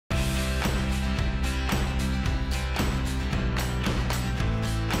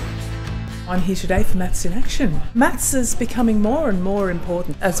I'm here today for Maths in Action. Maths is becoming more and more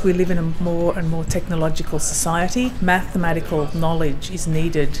important as we live in a more and more technological society. Mathematical knowledge is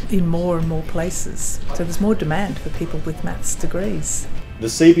needed in more and more places. So there's more demand for people with maths degrees. The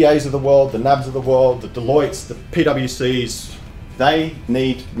CBAs of the world, the NABs of the world, the Deloittes, the PwCs, they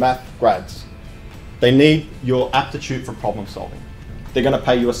need math grads. They need your aptitude for problem solving. They're going to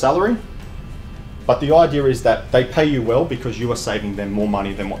pay you a salary, but the idea is that they pay you well because you are saving them more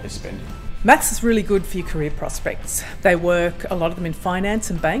money than what they're spending. Maths is really good for your career prospects. They work, a lot of them in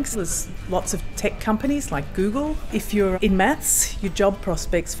finance and banks. There's lots of tech companies like Google. If you're in maths, your job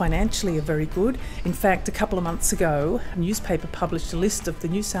prospects financially are very good. In fact, a couple of months ago, a newspaper published a list of the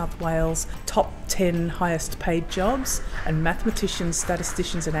New South Wales top 10 highest paid jobs, and mathematicians,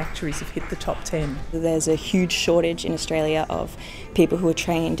 statisticians and actuaries have hit the top 10. There's a huge shortage in Australia of people who are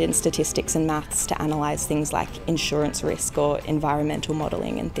trained in statistics and maths to analyse things like insurance risk or environmental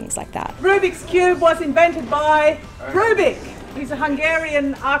modelling and things like that. Rubik's Cube was invented by Rubik. He's a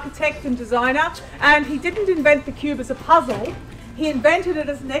Hungarian architect and designer, and he didn't invent the cube as a puzzle. He invented it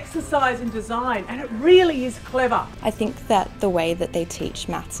as an exercise in design, and it really is clever. I think that the way that they teach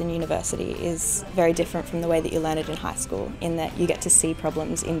maths in university is very different from the way that you learn it in high school, in that you get to see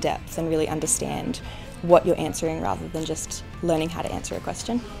problems in depth and really understand what you're answering rather than just learning how to answer a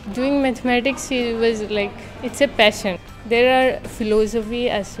question. Doing mathematics was like, it's a passion. There are philosophy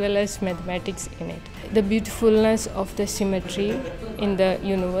as well as mathematics in it. The beautifulness of the symmetry in the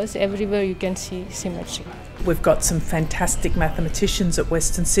universe, everywhere you can see symmetry. We've got some fantastic mathematicians at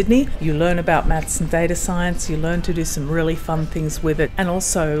Western Sydney. You learn about maths and data science, you learn to do some really fun things with it, and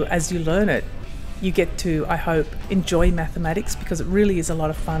also as you learn it, you get to, I hope, enjoy mathematics because it really is a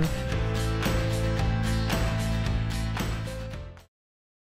lot of fun.